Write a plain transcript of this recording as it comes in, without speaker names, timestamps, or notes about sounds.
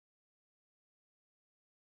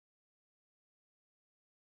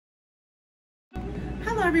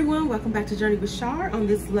Hello everyone, welcome back to Journey with Shar on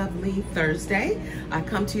this lovely Thursday. I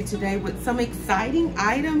come to you today with some exciting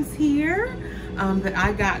items here that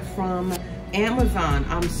I got from Amazon.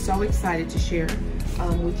 I'm so excited to share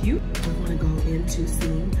with you. I want to go into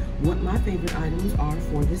seeing what my favorite items are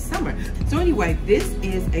for this summer. So anyway, this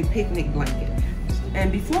is a picnic blanket.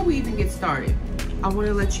 And before we even get started, I want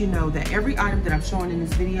to let you know that every item that I'm showing in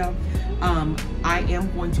this video, I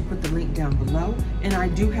am going to put the link down below, and I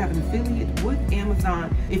do have an affiliate with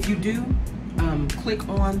Amazon. If you do click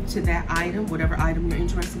on to that item, whatever item you're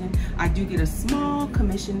interested in, I do get a small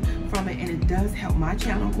commission from it, and it does help my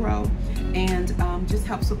channel grow and just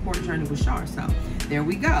help support Journey with Shar. So there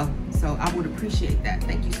we go. So I would appreciate that.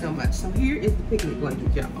 Thank you so much. So here is the picnic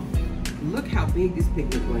blanket, y'all. Look how big this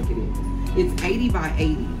picnic blanket is. It's 80 by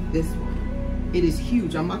 80, this one. It is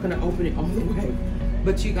huge. I'm not gonna open it all the way,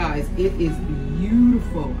 but you guys, it is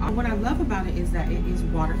beautiful. What I love about it is that it is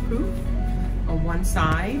waterproof on one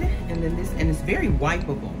side, and then this, and it's very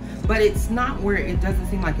wipeable, but it's not where it doesn't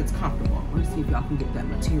seem like it's comfortable. Let's see if y'all can get that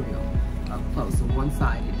material up close. On one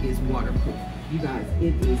side, it is waterproof. You guys,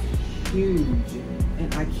 it is huge,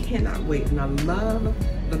 and I cannot wait. And I love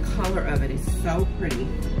the color of it. It's so pretty,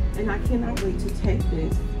 and I cannot wait to take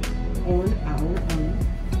this on our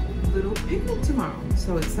little picnic tomorrow.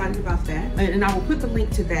 So excited about that, and I will put the link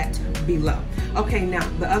to that below. Okay, now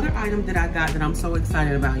the other item that I got that I'm so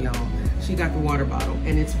excited about, y'all, she got the water bottle,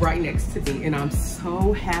 and it's right next to me, and I'm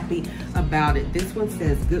so happy about it. This one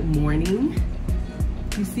says good morning.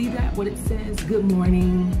 You see that, what it says? Good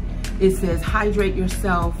morning. It says hydrate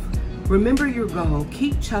yourself, remember your goal,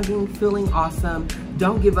 keep chugging, feeling awesome,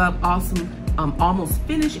 don't give up, awesome, almost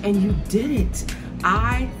finished, and you did it.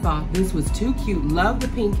 I thought this was too cute. Love the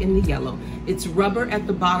pink and the yellow. It's rubber at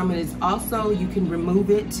the bottom, and it's also, you can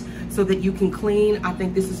remove it so that you can clean. I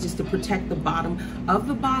think this is just to protect the bottom of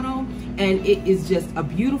the bottle, and it is just a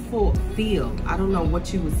beautiful feel. I don't know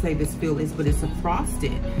what you would say this feel is, but it's a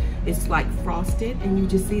frosted. It's like frosted, and you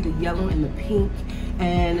just see the yellow and the pink,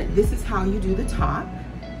 and this is how you do the top.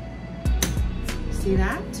 See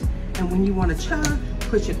that? And when you want to chug,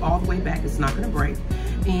 push it all the way back. It's not going to break.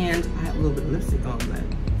 And I have a little bit of lipstick on, but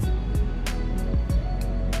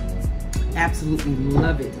absolutely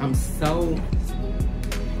love it. I'm so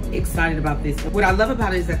excited about this. What I love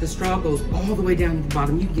about it is that the straw goes all the way down to the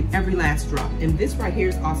bottom. You can get every last drop. And this right here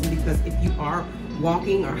is awesome because if you are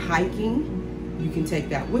walking or hiking, you can take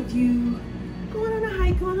that with you. Going on a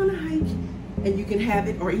hike, and you can have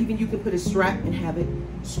it, or even you can put a strap and have it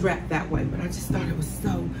strapped that way. But I just thought it was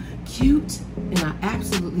so cute, and I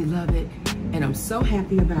absolutely love it, and I'm so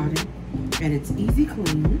happy about it. And it's easy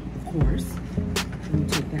clean, of course. Let me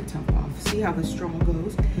take that top off. See how the straw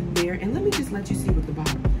goes there, and let me just let you see what the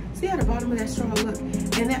bottom. See how the bottom of that straw look,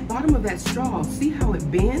 and that bottom of that straw, see how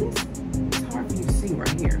it bends? It's hard for you to see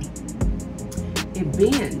right here. It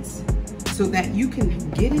bends so that you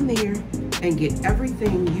can get in there and get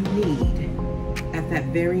everything you need at that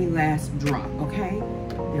very last drop, okay?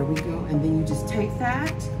 There we go. And then you just take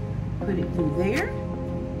that, put it through there,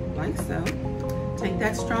 like so. Take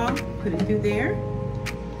that straw, put it through there,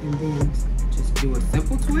 and then just do a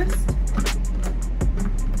simple twist.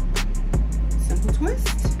 Simple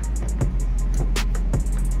twist.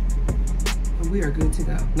 And we are good to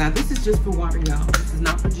go. Now this is just for water, y'all. This is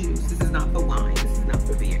not for juice. This is not for wine. This is not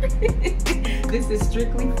for beer. This is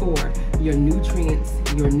strictly for your nutrients,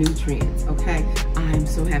 okay? I'm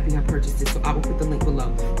so happy I purchased this, so I will put the link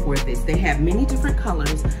below for this. They have many different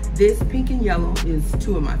colors. This pink and yellow is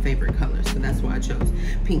two of my favorite colors, so that's why I chose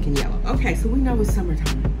pink and yellow. Okay, so we know it's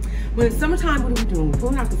summertime. When it's summertime, what are we doing? We're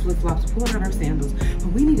pulling out the flip-flops, pulling out our sandals,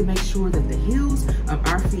 but we need to make sure that the heels of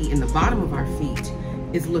our feet and the bottom of our feet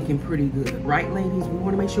is looking pretty good, right, ladies? We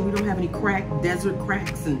want to make sure we don't have any desert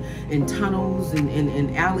cracks and tunnels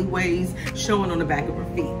and alleyways showing on the back of our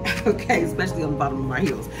feet, okay, especially on the bottom of our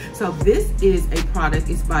heels. So this is a product,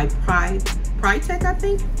 it's by Picinic, I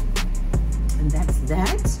think, and that's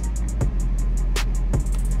that.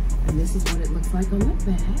 And this is what it looks like on the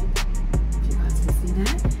back, if you guys can see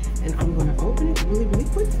that. And I'm going to open it really, really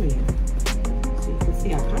quick for you. So you can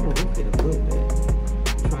see I kind of ripped it a little bit.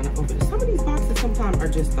 Trying to open it. Some of these boxes sometimes are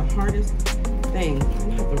just the hardest thing. I'm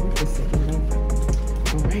gonna have to rip this thing open.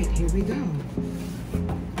 All right, here we go.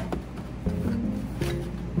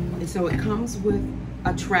 And so it comes with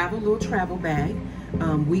a little travel bag,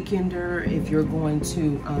 weekender, if you're going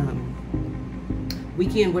to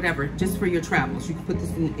weekend, whatever, just for your travels. You can put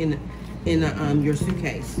this in your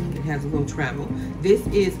suitcase. It has a little travel. This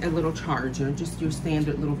is a little charger, just your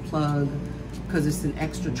standard little plug, because it's an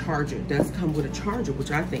extra charger. It does come with a charger,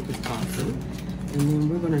 which I think is awesome. And then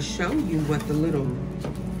we're gonna show you what the little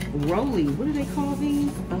Roly, what do they call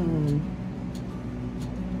these?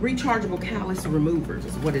 Rechargeable callus removers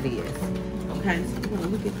is what it is. Okay, so we're gonna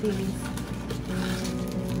look at these.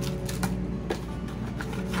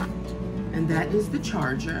 And that is the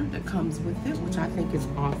charger that comes with it, which I think is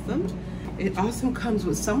awesome. It also comes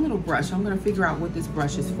with some little brush. I'm gonna figure out what this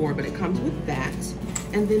brush is for, but it comes with that.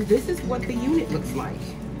 And then this is what the unit looks like,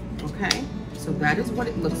 okay? So that is what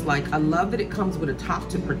it looks like. I love that it comes with a top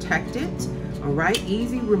to protect it, all right?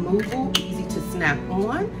 Easy removal, easy to snap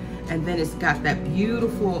on. And then it's got that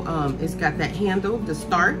beautiful, it's got that handle to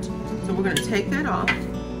start. So we're gonna take that off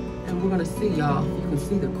and we're gonna see, y'all, you can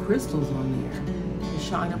see the crystals on there. They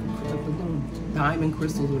shine up the little diamond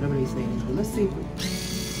crystals, whatever they say. So let's see.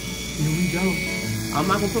 Here we go. I'm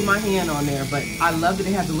not gonna put my hand on there, but I love that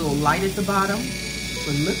it has a little light at the bottom.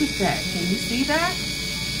 But look at that, can you see that?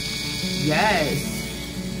 Yes.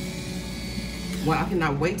 Well, I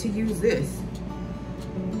cannot wait to use this.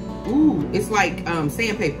 Ooh, it's like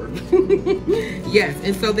sandpaper. Yes,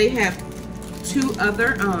 and so they have two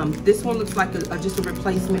other, this one looks like just a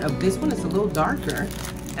replacement of this one. It's a little darker.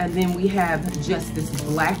 And then we have just this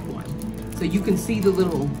black one. So you can see the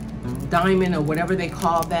little diamond or whatever they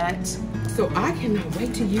call that. So I cannot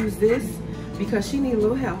wait to use this because she needs a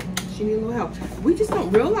little help. She needs a little help. We just don't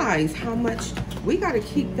realize how much we got to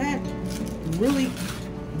keep that really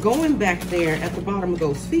going back there at the bottom of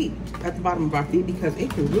those feet, at the bottom of our feet, because it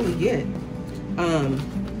can really get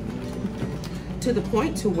to the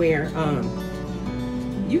point to where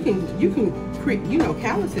you can you know,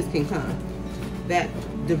 calluses can come. That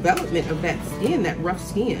development of that skin, that rough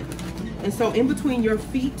skin. And so in between your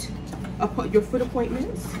feet, your foot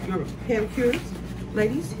appointments, your pedicures,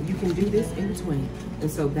 ladies, you can do this in between. And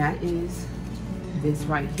so that is this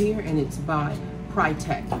right here, and it's by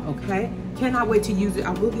Picinic, okay? Cannot wait to use it.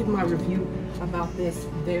 I will give my review about this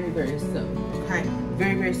very, very soon, okay?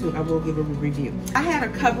 Very, very soon I will give a review. I had a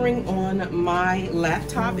covering on my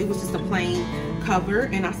laptop. It was just a plain cover,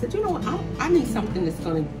 and I said, you know what, I need something that's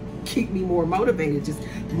gonna keep me more motivated, just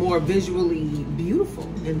more visually beautiful.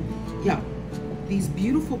 And yeah, these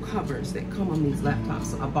beautiful covers that come on these laptops.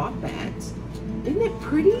 So I bought that. Isn't it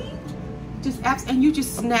pretty? And you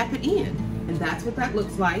just snap it in. And that's what that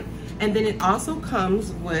looks like. And then it also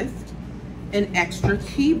comes with an extra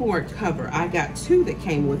keyboard cover. I got two that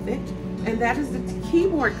came with it. And that is the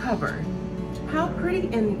keyboard cover. How pretty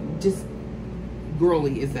and just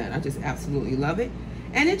girly is that? I just absolutely love it.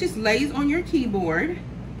 And it just lays on your keyboard.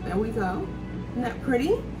 There we go. Isn't that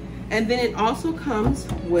pretty? And then it also comes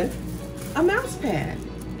with a mouse pad.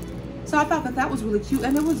 So I thought that that was really cute,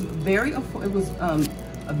 and it was very affordable. It was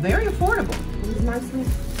very affordable. It was nicely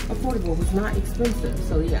affordable. It was not expensive.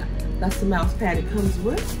 So yeah, that's the mouse pad it comes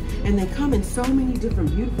with, and they come in so many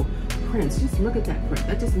different beautiful prints. Just look at that print.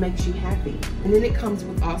 That just makes you happy. And then it comes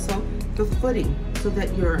with also the footing so that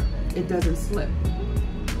it doesn't slip.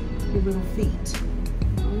 Your little feet.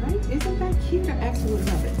 Right? Isn't that cute? I absolutely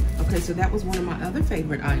love it. Okay, so that was one of my other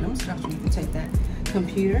favorite items. Joshua, you can take that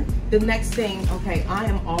computer. The next thing, okay, I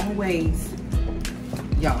am always,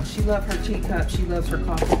 y'all, she loves her tea cups, she loves her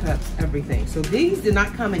coffee cups, everything. So these did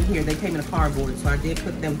not come in here. They came in a cardboard, so I did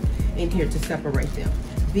put them in here to separate them.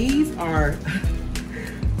 These are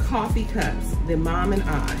coffee cups that Mom and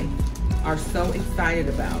I are so excited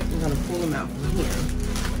about. We're gonna pull them out from here.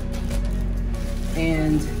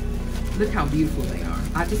 And look how beautiful they are.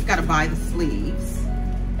 I just gotta buy the sleeves.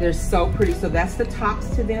 They're so pretty. So that's the tops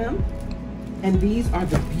to them. And these are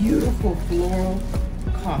the beautiful floral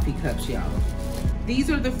coffee cups, y'all.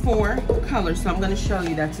 These are the 4 colors, so I'm gonna show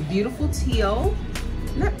you. That's a beautiful teal.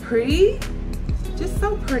 Isn't that pretty? Just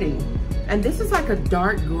so pretty. And this is like a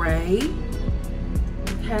dark gray,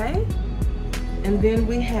 okay? And then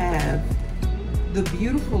we have the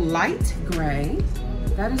beautiful light gray.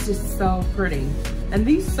 That is just so pretty. And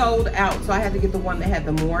these sold out, so I had to get the one that had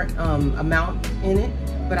the more amount in it,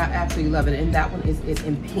 but I absolutely love it. And that one is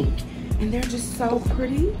in pink. And they're just so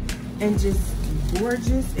pretty and just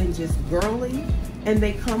gorgeous and just girly. And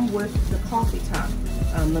they come with the coffee top.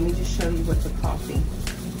 Let me just show you what the coffee,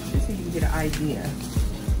 just so you can get an idea.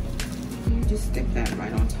 You just stick that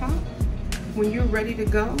right on top. When you're ready to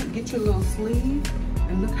go, get your little sleeve,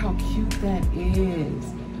 and look how cute that is.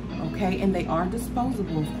 Okay, and they are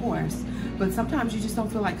disposable, of course, but sometimes you just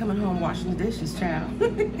don't feel like coming home washing the dishes, child.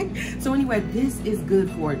 So anyway, this is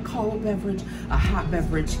good for a cold beverage, a hot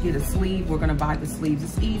beverage. Get a sleeve. We're gonna buy the sleeves.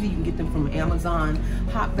 It's easy. You can get them from Amazon.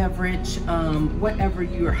 Hot beverage, whatever,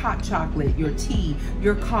 your hot chocolate, your tea,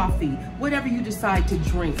 your coffee, whatever you decide to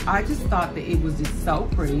drink. I just thought that it was just so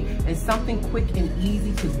pretty and something quick and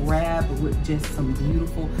easy to grab with just some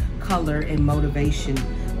beautiful color and motivation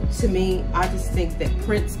to me, I just think that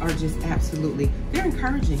prints are just absolutely, they're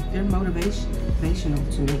encouraging. They're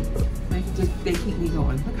motivational to me. They keep me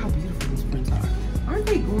going. Look how beautiful these prints are. Aren't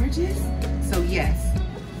they gorgeous? So yes.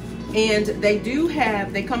 And they do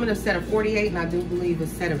have, they come in a set of 48 and I do believe a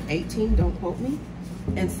set of 18, don't quote me.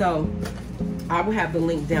 And so I will have the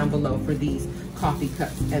link down below for these coffee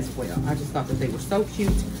cups as well. I just thought that they were so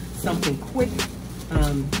cute, something quick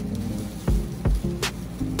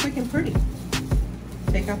and pretty.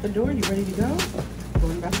 Take out the door, you ready to go?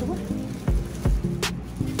 Going about the way.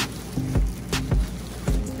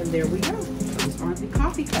 And there we go. Those are the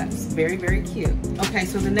coffee cups. Very, very cute. Okay,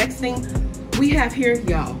 so the next thing we have here,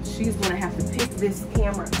 y'all, she's gonna have to pick this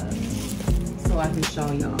camera up so I can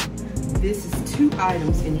show y'all. This is 2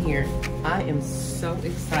 items in here. I am so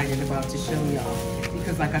excited about to show y'all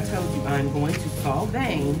because like I told you, I'm going to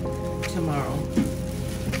Solvang tomorrow.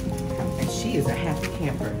 And she is a happy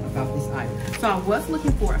camper about this item. So I was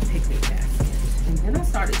looking for a picnic basket. And then I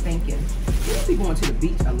started thinking, she'll be going to the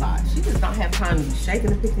beach a lot. She does not have time to be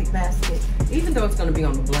shaking a picnic basket, even though it's gonna be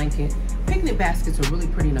on the blanket. Picnic baskets are really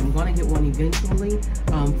pretty and I'm gonna get one eventually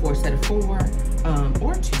for a set of 4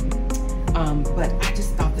 or 2. But I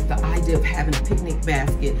just thought that the idea of having a picnic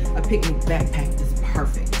basket, a picnic backpack is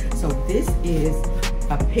perfect. So this is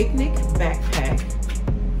a picnic backpack.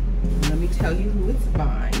 Let me tell you who it's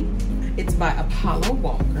by. It's by Apollo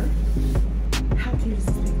Walker. How cute is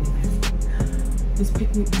this picnic basket? This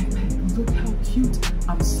picnic backpack, look how cute.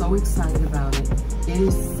 I'm so excited about it. It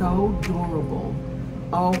is so durable.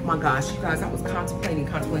 Oh my gosh, you guys, I was contemplating.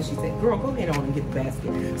 She said, girl, go ahead on and get the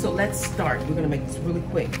basket. So let's start. We're gonna make this really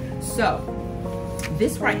quick. So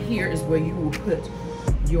this right here is where you will put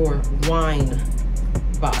your wine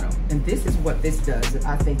bottle. And this is what this does that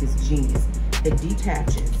I think is genius. It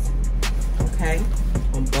detaches, okay,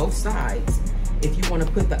 on both sides. If you wanna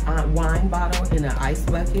put the wine bottle in an ice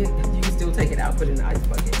bucket, you can still take it out, put it in an ice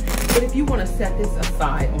bucket. But if you wanna set this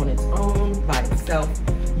aside on its own, by itself,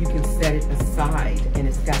 you can set it aside, and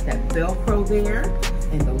it's got that Velcro there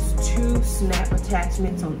and those 2 snap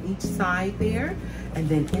attachments on each side there. And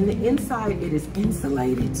then in the inside, it is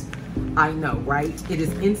insulated. I know, right? It is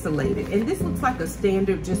insulated. And this looks like a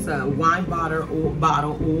standard, just a wine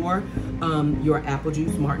bottle or your apple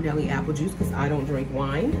juice, Martinelli apple juice, because I don't drink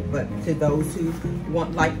wine. But to those who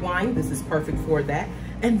like wine, this is perfect for that.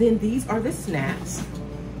 And then these are the snaps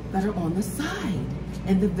that are on the side.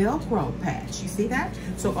 And the Velcro patch, you see that?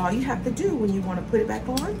 So all you have to do when you want to put it back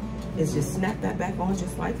on is just snap that back on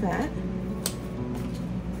just like that.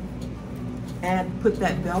 And put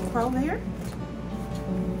that Velcro there.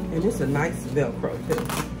 And it's a nice Velcro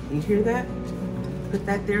too. You hear that? Put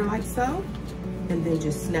that there like so. And then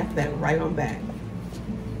just snap that right on back.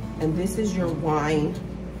 And this is your wine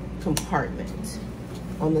compartment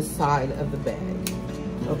on the side of the bag.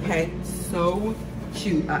 Okay, so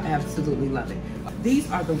cute, I absolutely love it.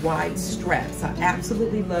 These are the wide straps. I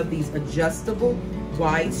absolutely love these adjustable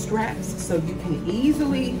wide straps so you can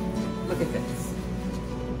easily, look at this.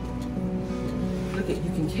 Look at,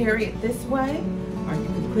 you can carry it this way or you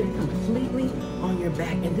can put it completely on your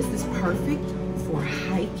back. And this is perfect for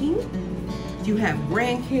hiking. If you have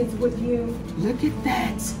grandkids with you, look at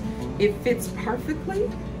that. It fits perfectly.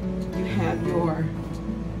 You have your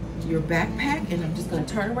backpack, and I'm just gonna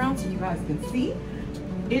turn around so you guys can see.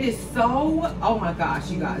 It is so, oh my gosh,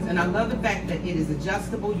 you guys. And I love the fact that it is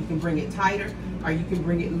adjustable. You can bring it tighter or you can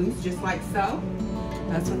bring it loose just like so.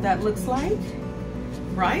 That's what that looks like,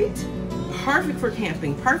 right? Perfect for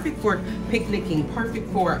camping, perfect for picnicking, perfect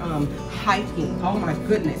for hiking. Oh my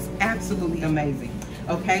goodness, absolutely amazing.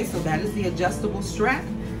 Okay, so that is the adjustable strap.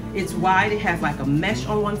 It's wide, it has like a mesh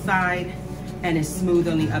on one side and it's smooth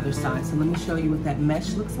on the other side. So let me show you what that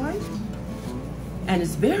mesh looks like. And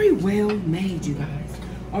it's very well made, you guys.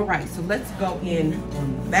 All right, so let's go in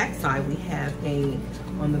on the back side. We have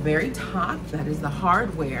on the very top, that is the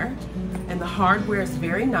hardware. And the hardware is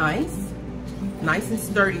very nice and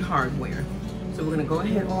sturdy hardware. So we're gonna go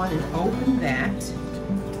ahead on and open that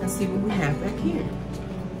and see what we have back here.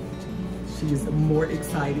 She is more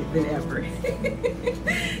excited than ever.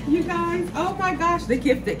 You guys, oh my gosh, the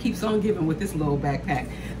gift that keeps on giving with this little backpack.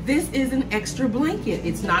 This is an extra blanket.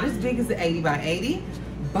 It's not as big as the 80 by 80,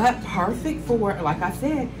 but perfect for, like I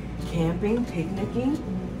said, camping, picnicking,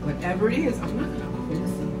 whatever it is. I'm not gonna open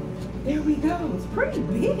this up. There we go, it's pretty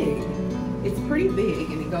big. It's pretty big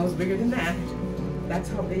and it goes bigger than that. That's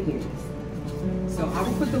how big it is. So I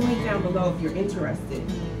will put the link down below if you're interested.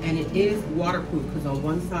 And it is waterproof because on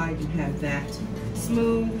one side you have that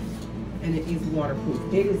smooth and it is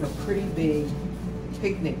waterproof. It is a pretty big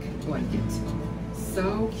picnic blanket.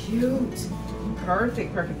 So cute.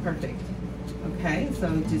 Perfect, perfect, perfect. Okay, so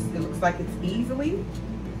it looks like it's easily,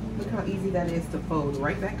 look how easy that is to fold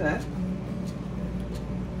right back up.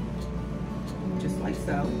 Just like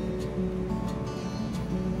so.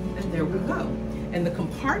 And there we go. And the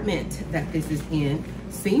compartment that this is in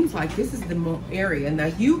seems like this is the area. Now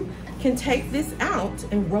you can take this out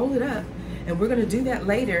and roll it up, and we're gonna do that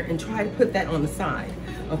later and try to put that on the side.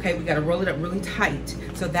 Okay, we gotta roll it up really tight.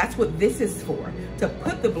 So that's what this is for, to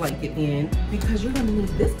put the blanket in, because you're gonna need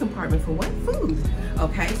this compartment for what? Food.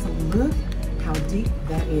 Okay, so look how deep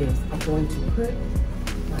that is. I'm going to put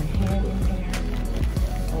my hand in there.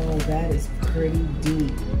 Oh, that is pretty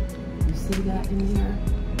deep. You see that in there?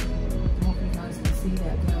 I hope you guys can see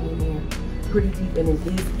that down in there. Pretty deep, and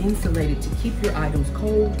it is insulated to keep your items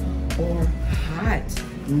cold or hot.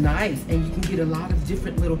 Nice. And you can get a lot of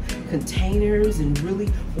different little containers and really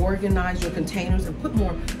organize your containers and put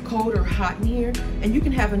more cold or hot in here. And you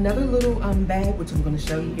can have another little bag, which I'm going to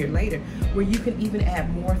show you here later, where you can even add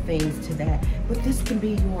more things to that. But this can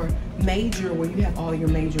be your major, where you have all your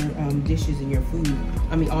major dishes in your food.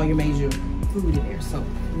 I mean, all your major food in there. So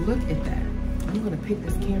look at that. I'm going to pick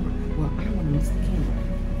this camera. Well, I don't want to miss the camera.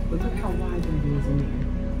 But look how wide that is in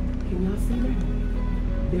there. Can y'all see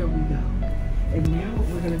that? There we go. And now what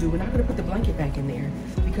we're gonna do, we're not gonna put the blanket back in there,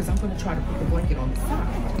 because I'm gonna try to put the blanket on the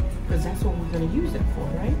side, because that's what we're gonna use it for,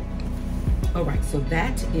 right? All right, so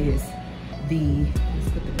that is let's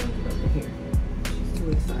put the blanket over here. She's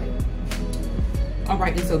too excited. All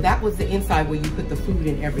right, and so that was the inside where you put the food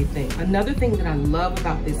and everything. Another thing that I love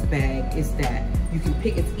about this bag is that you can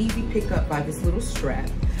it's easy pick up by this little strap,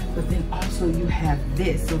 but then also you have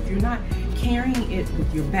this. So if you're not carrying it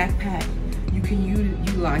with your backpack, you can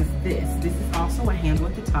utilize this. This is also a handle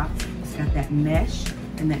at the top. It's got that mesh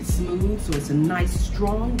and that smooth, so it's a nice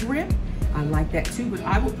strong grip. I like that too, but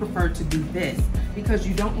I would prefer to do this because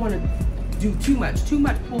you don't want to do too much. Too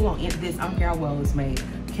much pull on this, I don't care how well it's made,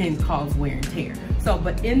 can cause wear and tear. So,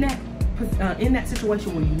 but in that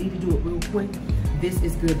situation where you need to do it real quick, this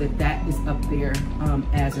is good that is up there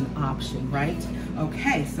as an option, right?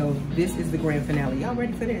 Okay, so this is the grand finale. Y'all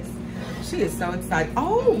ready for this? She is so excited.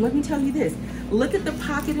 Oh, let me tell you this. Look at the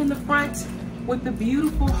pocket in the front with the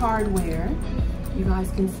beautiful hardware. You guys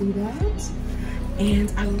can see that?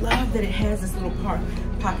 And I love that it has this little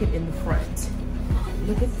pocket in the front.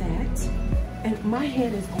 Look at that. And my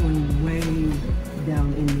head is going way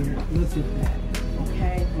down in there. Look at that,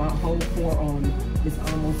 okay? My whole forearm is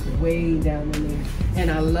almost way down in there.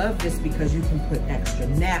 And I love this because you can put extra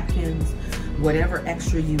napkins, whatever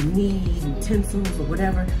extra you need, utensils or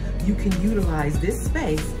whatever, you can utilize this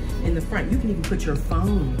space in the front. You can even put your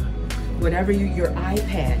phone, whatever your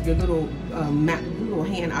iPad, your little little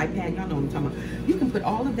hand iPad, y'all know what I'm talking about. You can put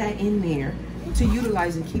all of that in there to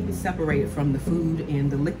utilize and keep it separated from the food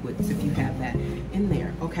and the liquids if you have that in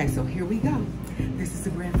there. Okay, so here we go. This is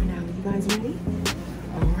the grand finale. You guys ready?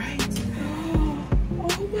 All right.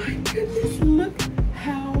 Oh my goodness, look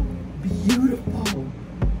how beautiful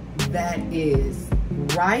that is,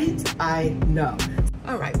 right? I know.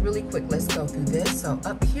 All right, really quick, let's go through this. So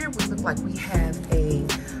up here, we look like we have a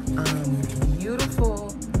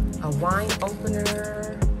beautiful wine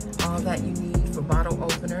opener, all that you need for bottle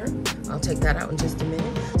opener. I'll take that out in just a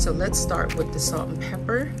minute. So let's start with the salt and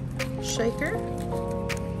pepper shaker.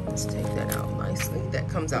 Let's take that out nicely. That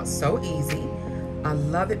comes out so easy. I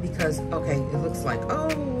love it because, okay, it looks like,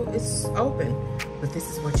 oh, it's open, but this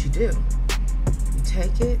is what you do. You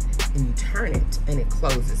take it and you turn it and it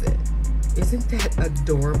closes it. Isn't that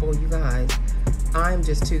adorable, you guys? I'm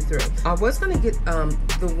just too thrilled. I was gonna get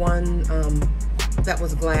the one that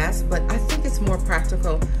was glass, but I think it's more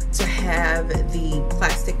practical to have the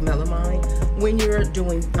plastic melamine when you're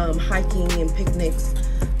doing hiking and picnics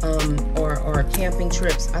or camping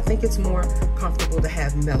trips. I think it's more comfortable to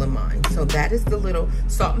have melamine. So that is the little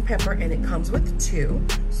salt and pepper, and it comes with two,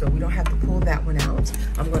 so we don't have to pull that one out.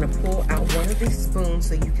 I'm gonna pull out one of these spoons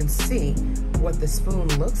so you can see what the spoon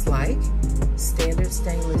looks like. Standard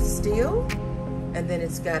stainless steel, and then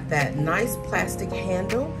it's got that nice plastic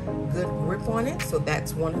handle, good grip on it. So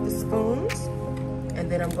that's one of the spoons.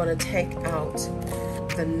 And then I'm gonna take out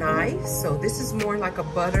the knife. So this is more like a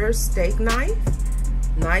butter steak knife.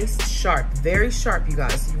 Nice, sharp, very sharp, you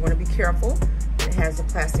guys. So you wanna be careful. It has a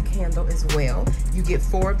plastic handle as well. You get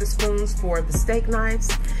 4 of the spoons for the steak knives.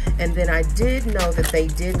 And then I did know that they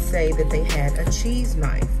did say that they had a cheese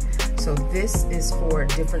knife. So this is for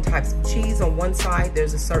different types of cheese. On one side,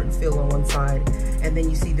 there's a certain feel on one side, and then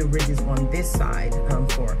you see the ridges on this side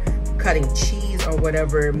for cutting cheese or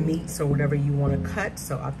whatever meats or whatever you want to cut.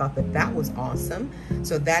 So I thought that that was awesome.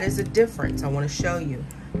 So that is a difference. I want to show you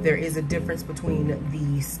there is a difference between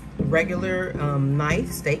the regular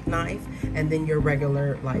knife, steak knife, and then your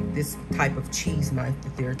regular, like this type of cheese knife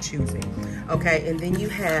that they're choosing. Okay, and then you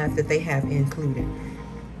have that they have included.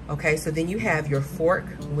 Okay, so then you have your fork,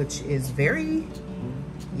 which is very,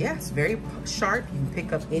 yes, very sharp. You can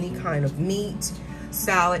pick up any kind of meat,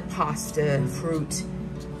 salad, pasta, fruit.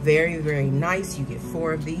 Very, very nice. You get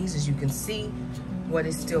 4 of these, as you can see what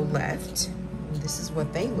is still left. And this is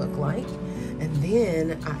what they look like. And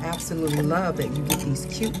then I absolutely love that you get these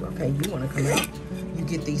cute, okay, you want to come out. You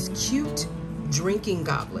get these cute drinking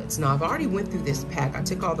goblets. Now, I've already went through this pack. I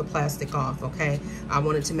took all the plastic off, okay? I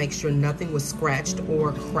wanted to make sure nothing was scratched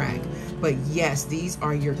or cracked. But yes, these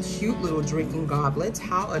are your cute little drinking goblets.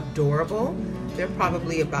 How adorable. They're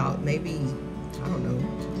probably about maybe, I don't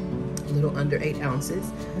know, a little under 8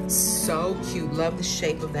 ounces. So cute. Love the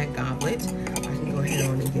shape of that goblet. I can go ahead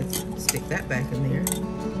on and stick that back in there.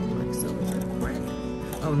 Like so. Is that a crack?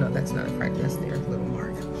 Oh no, that's not a crack. That's their little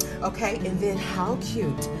mark. Okay, and then how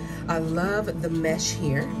cute. I love the mesh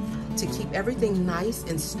here to keep everything nice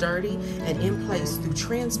and sturdy and in place through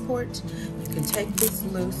transport. You can take this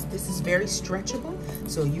loose. This is very stretchable,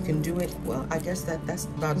 so you can do it, well, I guess that's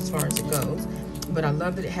about as far as it goes. But I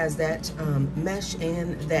love that it has that mesh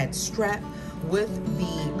and that strap with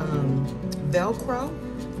the Velcro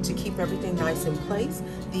to keep everything nice in place.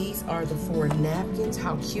 These are the 4 napkins.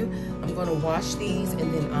 How cute. I'm gonna wash these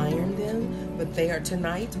and then iron them, but they are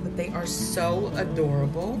tonight, but they are so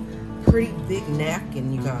adorable. Pretty big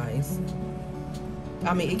napkin, you guys.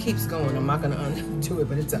 I mean, it keeps going. I'm not gonna undo it,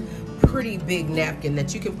 but it's a pretty big napkin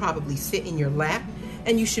that you can probably sit in your lap,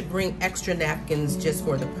 and you should bring extra napkins just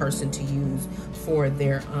for the person to use for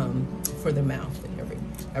their mouth and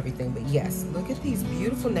everything. But yes, look at these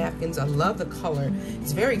beautiful napkins. I love the color.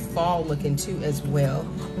 It's very fall looking too as well,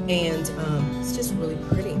 and it's just really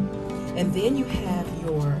pretty. And then you have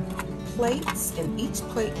your plates, and each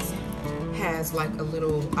plate has like a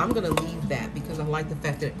little, I'm gonna leave that because I like the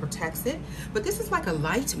fact that it protects it, but this is like a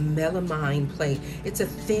light melamine plate. It's a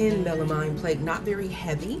thin melamine plate, not very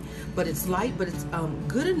heavy, but it's light, but it's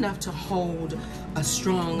good enough to hold a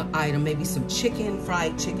strong item, maybe some chicken,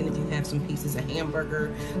 fried chicken, if you have some pieces of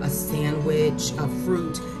hamburger, a sandwich, a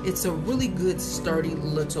fruit. It's a really good sturdy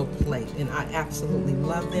little plate, and I absolutely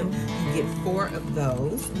love them. You get 4 of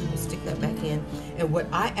those. We'll stick that back in. And what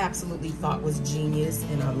I absolutely thought was genius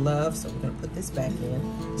and I love, so we're gonna put this back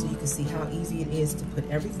in so you can see how easy it is to put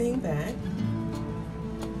everything back.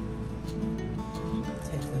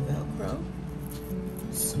 Take the Velcro,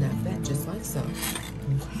 snap that just like so.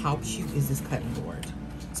 How cute is this cutting board?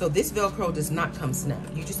 So this Velcro does not come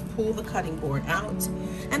snapped. You just pull the cutting board out.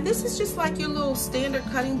 And this is just like your little standard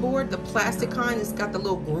cutting board, the plastic kind. It's got the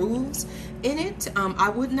little grooves in it. I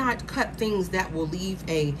would not cut things that will leave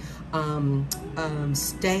a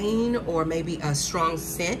stain or maybe a strong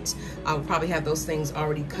scent. I would probably have those things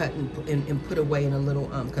already cut and put away in a little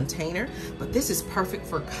container. But this is perfect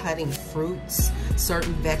for cutting fruits,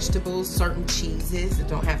 certain vegetables, certain cheeses that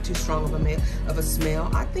don't have too strong of a smell.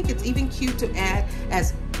 I think it's even cute to add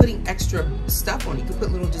as putting extra stuff on. You can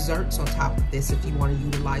put little desserts on top of this if you want to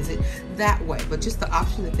utilize it that way. But just the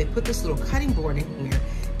option that they put this little cutting board in here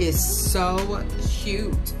is so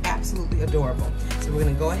cute, absolutely adorable. So we're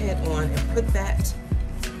gonna go ahead on and put that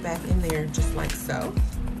back in there just like so.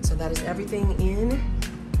 So that is everything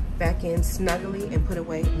back in snugly and put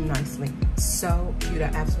away nicely. So cute, I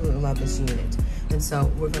absolutely love this unit. And so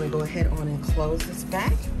we're gonna go ahead on and close this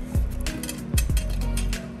back.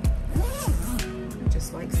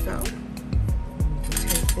 Just like so. You can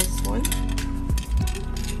take this one.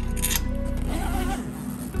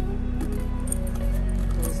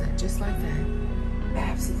 Just like that.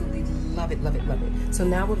 Absolutely love it, love it, love it. So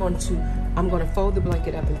now I'm going to fold the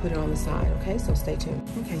blanket up and put it on the side, okay? So stay tuned.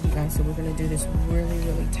 Okay, you guys, so we're going to do this really,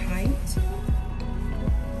 really tight.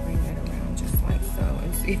 Bring that around just like so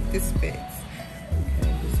and see if this fits.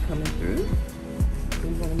 Okay, just coming through. We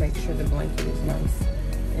want to make sure the blanket is nice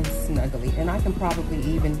and snuggly. And I can probably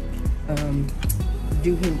even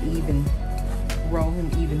roll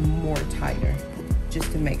him even more tighter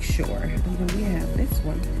just to make sure. And then we have this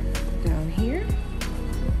one down here,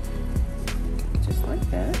 just like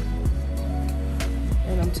that.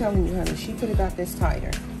 And I'm telling you, honey, she could have got this tighter,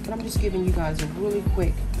 but I'm just giving you guys a really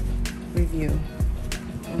quick review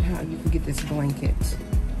on how you can get this blanket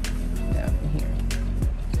down here.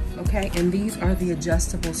 Okay, and these are the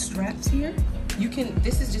adjustable straps here.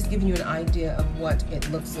 This is just giving you an idea of what it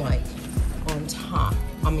looks like on top.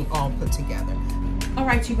 I mean, all put together. All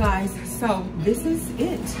right, you guys, so this is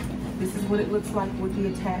it. This is what it looks like with the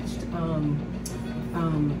attached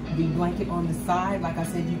the blanket on the side. Like I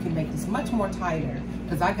said, you can make this much more tighter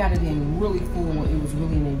because I got it in really full. It was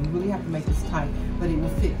really in there. You really have to make this tight, but it will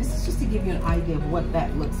fit. This is just to give you an idea of what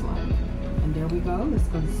that looks like. And there we go. Let's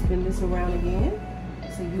go spin this around again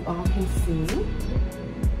so you all can see.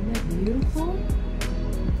 Isn't that beautiful?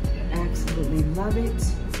 Absolutely love it.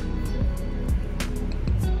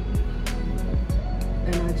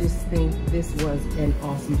 And I just think this was an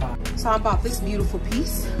awesome buy. So I bought this beautiful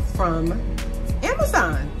piece from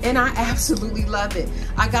Amazon and I absolutely love it.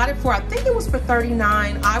 I got it for, I think it was for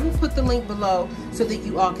 $39. I will put the link below so that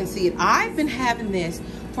you all can see it. I've been having this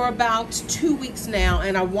for about 2 weeks now,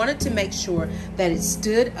 and I wanted to make sure that it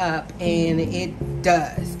stood up, and it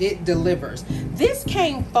does. It delivers. This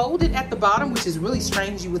came folded at the bottom, which is really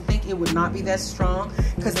strange. You would think it would not be that strong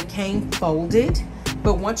because it came folded.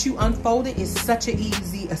 But once you unfold it, it's such an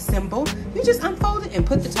easy assemble. You just unfold it and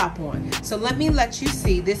put the top on. So let me let you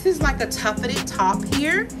see. This is like a tufted top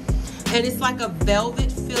here, and it's like a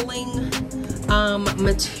velvet filling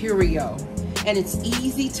material. And it's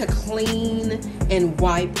easy to clean and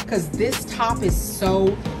wipe because this top is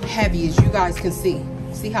so heavy, as you guys can see.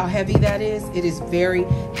 See how heavy that is? It is very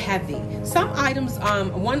heavy. Some items,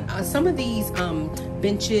 some of these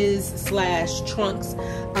benches slash trunks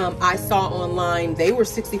I saw online, they were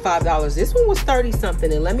 $65. This one was 30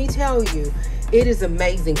 something, and let me tell you, it is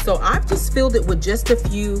amazing. So I've just filled it with just a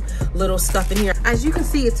few little stuff in here. As you can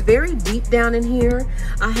see, it's very deep down in here.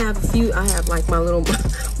 I have like my little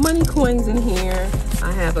money coins in here.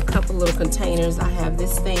 I have a couple little containers. I have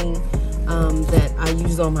this thing that I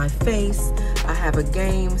use on my face. I have a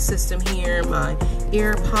game system here, my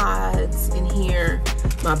AirPods in here,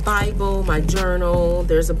 my Bible, my journal.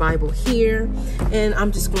 There's a Bible here. And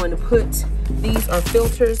I'm just going to put, these are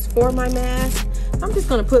filters for my mask. I'm just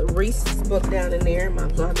gonna put Reese's book down in there, my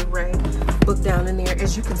Ray book down in there.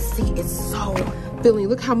 As you can see, it's so filling.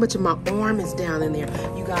 Look how much of my arm is down in there,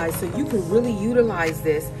 you guys. So you can really utilize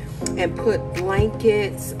this and put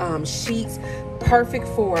blankets, sheets, perfect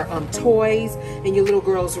for toys in your little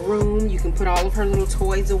girl's room. You can put all of her little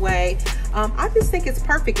toys away. I just think it's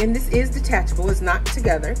perfect, and this is detachable. It's not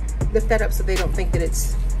together. Lift that up so they don't think that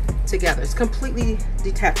it's together. It's completely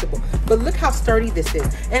detachable, but look how sturdy this is.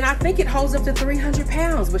 And I think it holds up to 300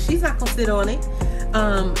 pounds, but she's not gonna sit on it.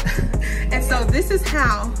 And so this is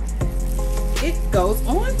how it goes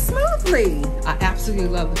on smoothly. I absolutely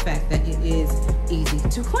love the fact that it is easy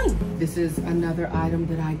to clean. This is another item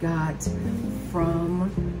that I got from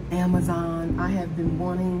Amazon. I have been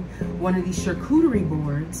wanting one of these charcuterie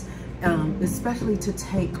boards, especially to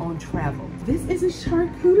take on travel. This is a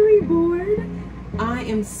charcuterie board. I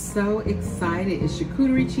am so excited. It's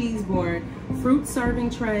charcuterie cheese board, fruit serving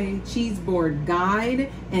tray, cheese board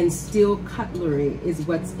guide, and steel cutlery is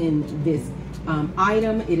what's in this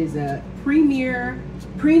item. It is a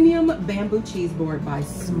premium bamboo cheese board by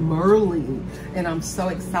Smurley, and I'm so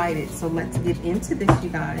excited. So let's get into this, you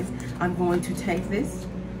guys. I'm going to take this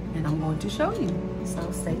and I'm going to show you,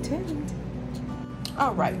 so stay tuned.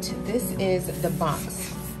 All right, this is the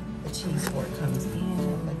box the cheese board comes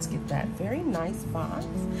in. Let's get that very nice box.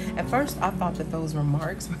 At first I thought that those were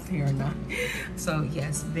marks, but they are not. So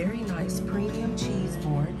yes, very nice premium cheese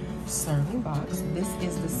board serving box. This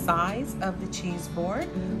is the size of the cheese board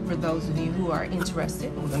for those of you who are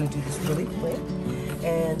interested. We're going to do this really quick.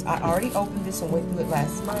 And I already opened this and went through it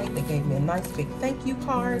last night. They gave me a nice big thank you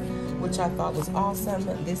card, which I thought was awesome.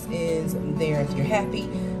 This is there if you're happy.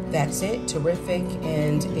 That's it. Terrific.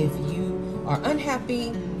 And if you are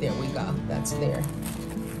unhappy, there we go. That's their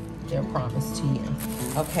promise to you.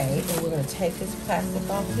 Okay, and we're going to take this plastic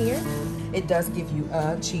off here. It does give you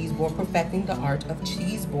a cheese board, Perfecting the Art of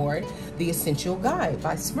Cheese Board, The Essential Guide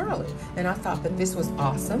by Smurley. And I thought that this was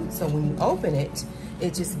awesome. So when you open it,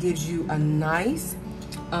 it just gives you a nice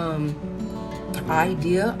option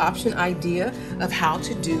idea of how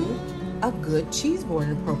to do a good cheese board,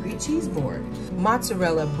 an appropriate cheese board.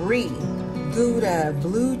 Mozzarella, brie, Gouda,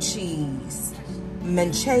 blue cheese,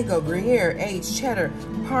 Manchego, Gruyere, aged cheddar,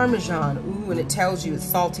 Parmesan. Ooh, and it tells you it's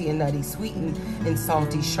salty and nutty, sweet and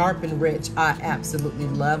salty, sharp and rich. I absolutely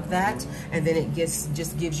love that. And then it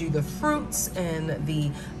just gives you the fruits and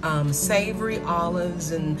the savory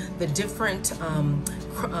olives and the different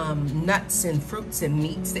nuts and fruits and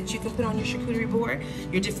meats that you can put on your charcuterie board,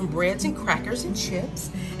 your different breads and crackers and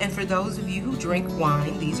chips. And for those of you who drink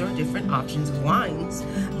wine, these are different options of wines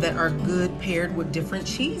that are good paired with different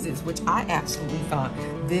cheeses, which I absolutely thought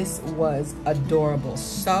this was adorable.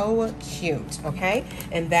 So cute, okay?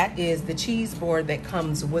 And that is the cheese board that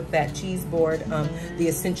comes with that cheese board, the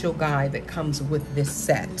essential guide that comes with this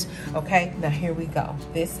set, okay? Now here we go.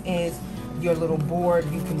 This is your little board.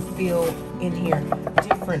 You can fill in here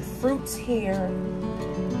different fruits here.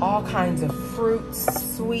 all kinds of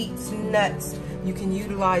fruits, sweets, nuts. You can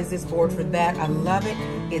utilize this board for that. I love it.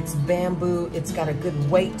 It's bamboo. It's got a good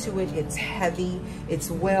weight to it. It's heavy. It's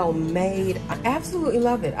well made. I absolutely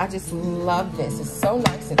love it. I just love this. It's so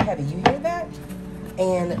nice and heavy. You hear that?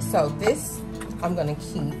 And so this I'm gonna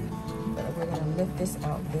keep. We're gonna lift this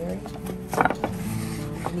out very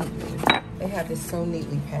neatly. They have this so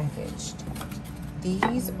neatly packaged.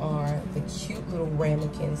 These are the cute little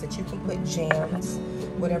ramekins that you can put jams,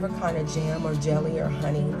 whatever kind of jam or jelly or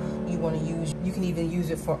honey you want to use. You can even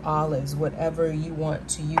use it for olives, whatever you want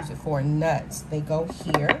to use it for. Nuts, they go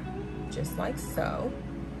here, just like so.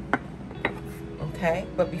 Okay,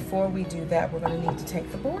 but before we do that, we're going to need to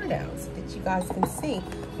take the board out so that you guys can see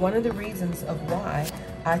one of the reasons of why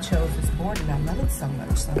I chose this board and I love it so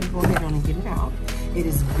much. So let me go ahead and get it out. It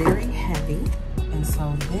is very heavy, and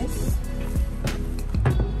so this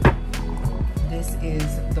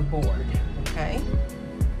is the board, okay?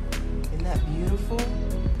 Isn't that beautiful?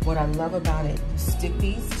 What I love about it, you stick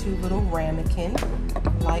these two little ramekin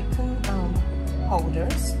like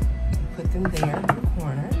holders, you put them there in the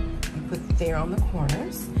corner, you put there on the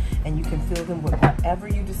corners, and you can fill them with whatever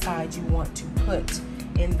you decide you want to put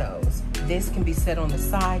in those. This can be set on the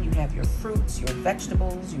side. You have your fruits, your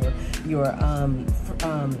vegetables, your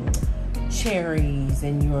cherries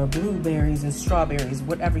and your blueberries and strawberries,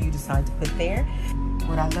 whatever you decide to put there.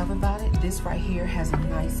 What I love about it, this right here has a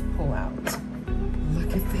nice pull out.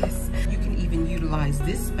 Look at this. You can even utilize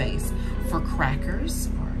this space for crackers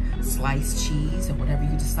or sliced cheese or whatever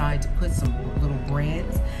you decide to put, some little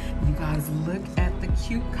breads. You guys look at the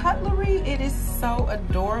cute cutlery. It is so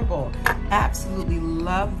adorable. Absolutely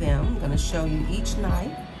love them. I'm gonna show you each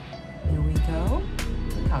knife. There we go.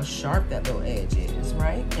 Look how sharp that little edge is,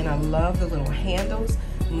 right? And I love the little handles.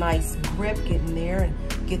 Nice grip, get in there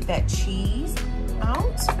and get that cheese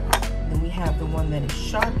out. Then we have the one that is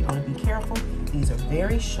sharp. You want to be careful. These are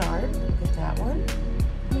very sharp. Look at that one.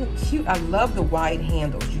 Look cute. I love the wide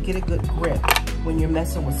handles. You get a good grip when you're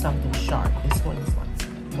messing with something sharp. This one is like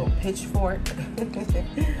a little pitchfork.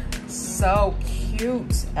 So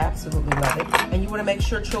cute. Absolutely love it. And you want to make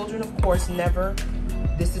sure children, of course, never.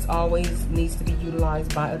 This is always needs to be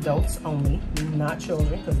utilized by adults only, not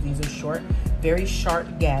children, because these are short, very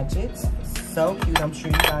sharp gadgets. So cute. I'm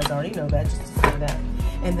sure you guys already know that, just to say that.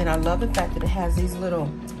 And then I love the fact that it has these little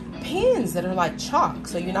pins that are like chalk,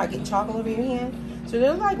 so you're not getting chalk all over your hand. So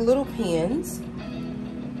they're like little pins.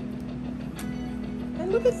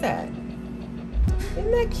 And look at that.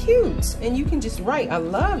 Isn't that cute? And you can just write. I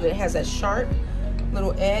love it. It has that sharp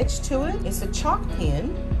little edge to it. It's a chalk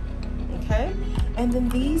pen. Okay. And then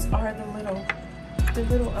these are the little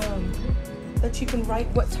that you can write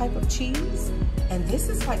what type of cheese. And this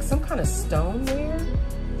is like some kind of stoneware.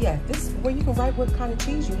 Yeah, this where you can write what kind of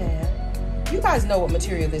cheese you have. You guys know what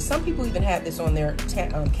material this is. Some people even have this on their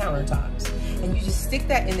countertops. And you just stick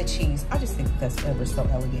that in the cheese. I just think that's ever so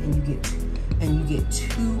elegant. And you get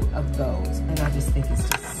two of those. And I just think it's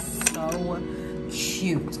just so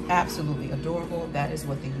cute. Absolutely adorable. That is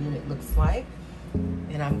what the unit looks like.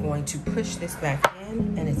 And I'm going to push this back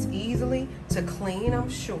in, and it's easily to clean, I'm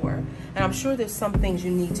sure. And I'm sure there's some things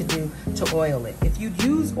you need to do to oil it. If you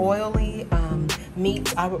use oily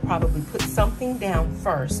meats, I would probably put something down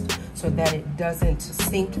first so that it doesn't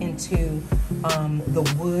sink into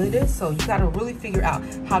the wood. So you got to really figure out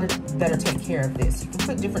how to better take care of this. You can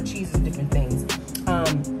put different cheeses, different things.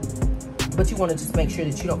 But you want to just make sure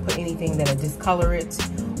that you don't put anything that'll discolor it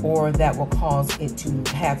or that will cause it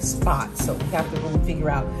to have spots. So we have to really figure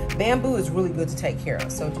out. Bamboo is really good to take care of,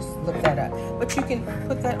 so just look that up. But you can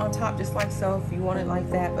put that on top just like so if you want it like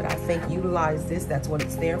that, but I think utilize this, that's what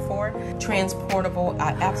it's there for. Transportable,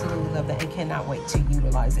 I absolutely love that and cannot wait to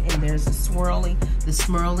utilize it. And there's the swirly, the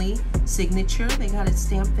Smurly signature. They got it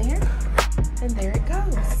stamped there, and there it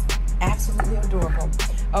goes. Absolutely adorable.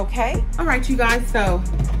 Okay, all right, you guys, so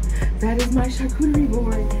that is my charcuterie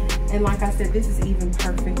board. And like I said, this is even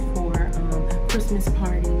perfect for Christmas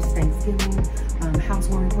parties, Thanksgiving,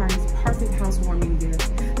 housewarming parties. Perfect housewarming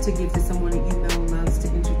gift to give to someone that you know loves to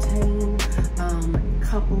entertain,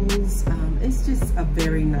 couples. It's just a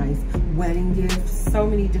very nice wedding gift. So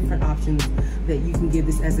many different options that you can give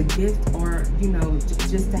this as a gift, or you know,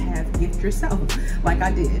 just to have gift yourself, like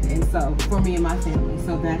I did. And so for me and my family.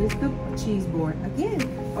 So that is the cheese board again.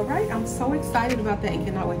 All right, I'm so excited about that and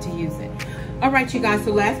cannot wait to use it. All right, you guys,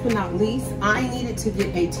 so last but not least, I needed to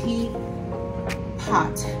get a tea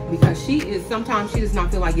pot because sometimes she does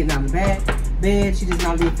not feel like getting out of bed. She does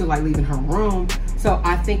not even feel like leaving her room. So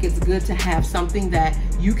I think it's good to have something that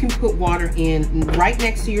you can put water in right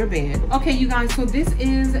next to your bed. Okay, you guys, so this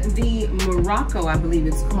is the Morocco, I believe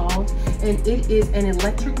it's called, and it is an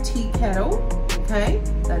electric tea kettle, okay?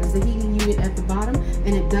 That is the heating unit at the bottom,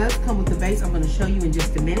 and it does come with the base. I'm gonna show you in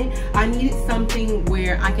just a minute. I needed something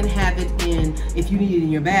where I can have it in, if you need it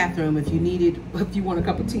in your bathroom, if you want a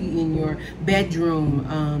cup of tea in your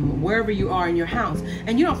bedroom, wherever you are in your house,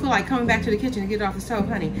 and you don't feel like coming back to the kitchen to get it off the stove,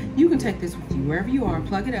 honey, you can take this with you wherever you are,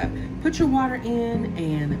 plug it up, put your water in,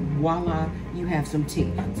 and voila, you have some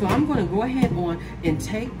tea. So I'm gonna go ahead on and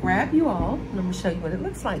grab you all, and I'm gonna show you what it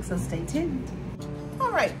looks like, so stay tuned.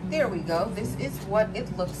 All right, there we go. This is what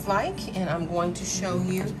it looks like, and I'm going to show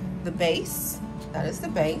you the base. That is the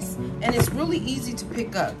base, and it's really easy to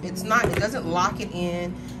pick up. It doesn't lock it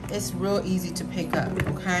in. It's real easy to pick up,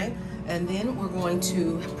 okay? And then we're going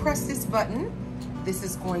to press this button. This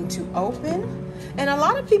is going to open. And a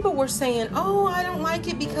lot of people were saying, oh, I don't like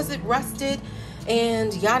it because it rusted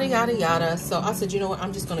and yada, yada, yada. So I said, you know what,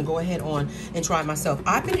 I'm just gonna go ahead on and try it myself.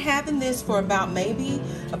 I've been having this for maybe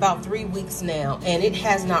about 3 weeks now, and it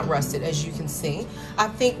has not rusted, as you can see. I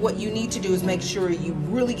think what you need to do is make sure you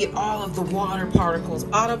really get all of the water particles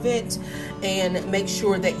out of it, and make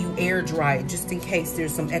sure that you air dry it, just in case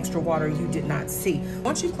there's some extra water you did not see.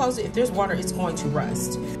 Once you close it, if there's water, it's going to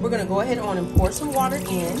rust. We're gonna go ahead on and pour some water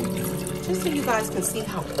in, just so you guys can see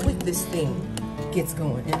how quick this thing gets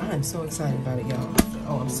going, and I'm so excited about it, y'all.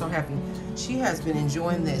 Oh, I'm so happy. She has been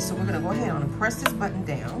enjoying this. So we're gonna go ahead on and press this button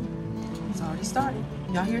down. It's already started.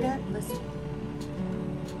 Y'all hear that? Listen.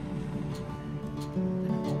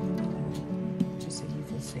 Just so you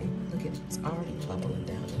can see. Look at it. It's already bubbling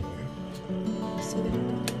down in there. See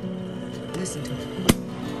that? Listen to it.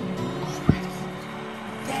 Already.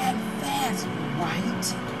 That fast,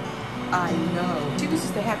 right? I know. She was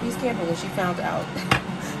just the happiest camper when she found out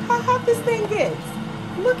how hot this thing gets.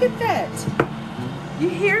 Look at that. You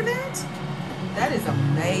hear that? That is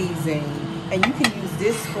amazing. And you can use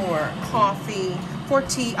this for coffee, for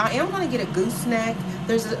tea. I am going to get a gooseneck.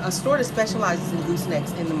 There's a store that specializes in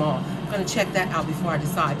goosenecks in the mall. I'm going to check that out before I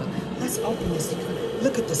decide. But let's open this.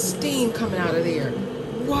 Look at the steam coming out of there.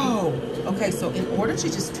 Whoa. Okay, so in order to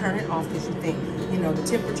just turn it off, because you think, you know, the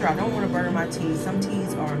temperature, I don't want to burn my tea. Some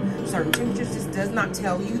teas are certain temperatures. This does not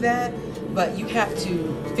tell you that, but you have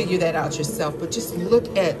to figure that out yourself. But just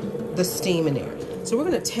look at the steam in there. So we're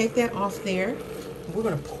going to take that off there. We're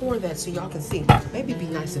going to pour that so y'all can see. Maybe it'd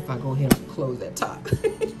be nice if I go ahead and close that top.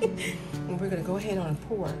 And we're going to go ahead on and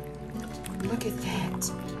pour. Look at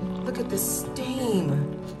that. Look at the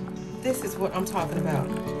steam. This is what I'm talking about.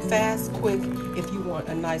 Fast, quick. If you want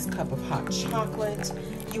a nice cup of hot chocolate,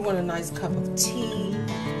 you want a nice cup of tea,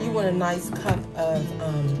 you want a nice cup of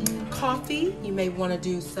coffee, you may want to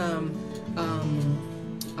do some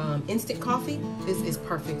instant coffee. This is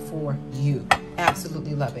perfect for you.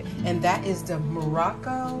 Absolutely love it. And that is the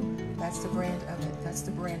Morocco. That's the brand of it. That's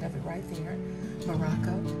the brand of it right there.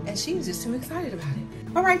 Morocco. And she was just too excited about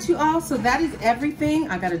it. All right, you all, so that is everything.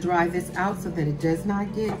 I got to dry this out so that it does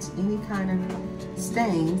not get any kind of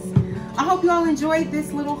stains. I hope you all enjoyed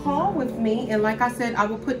this little haul with me. And like I said, I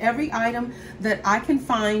will put every item that I can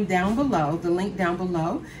find down below, the link down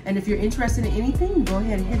below. And if you're interested in anything, go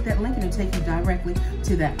ahead and hit that link and it'll take you directly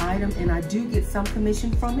to that item. And I do get some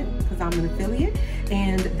commission from it because I'm an affiliate.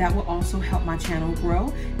 And that will also help my channel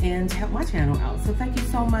grow and help my channel out. So thank you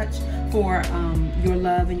so much for your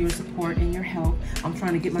love and your support and your help. I'm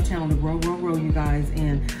trying to get my channel to grow, you guys.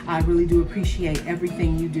 And I really do appreciate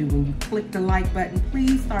everything you do. When you click the like button,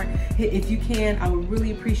 please if you can, I would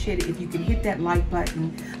really appreciate it if you can hit that like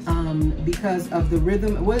button because of the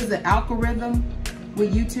rhythm. What is the algorithm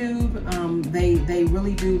with YouTube? They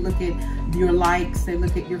really do look at your likes, they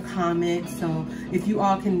look at your comments. So if you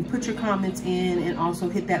all can put your comments in and also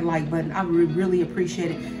hit that like button, I would really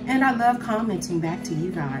appreciate it. And I love commenting back to you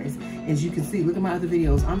guys. As you can see, look at my other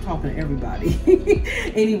videos. I'm talking to everybody.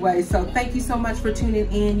 Anyway, so thank you so much for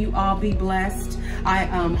tuning in. You all be blessed. I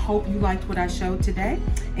hope you liked what I showed today.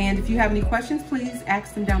 And if you have any questions, please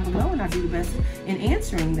ask them down below and I'll do the best in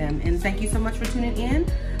answering them. And thank you so much for tuning in.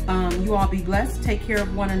 You all be blessed. Take care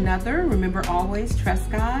of one another. Remember, always trust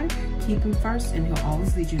God. Keep Him first and He'll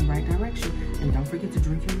always lead you in the right direction. And don't forget to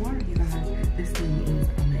drink your water, you guys. This thing is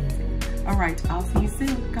amazing. All right, I'll see you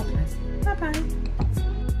soon. God bless. Bye-bye.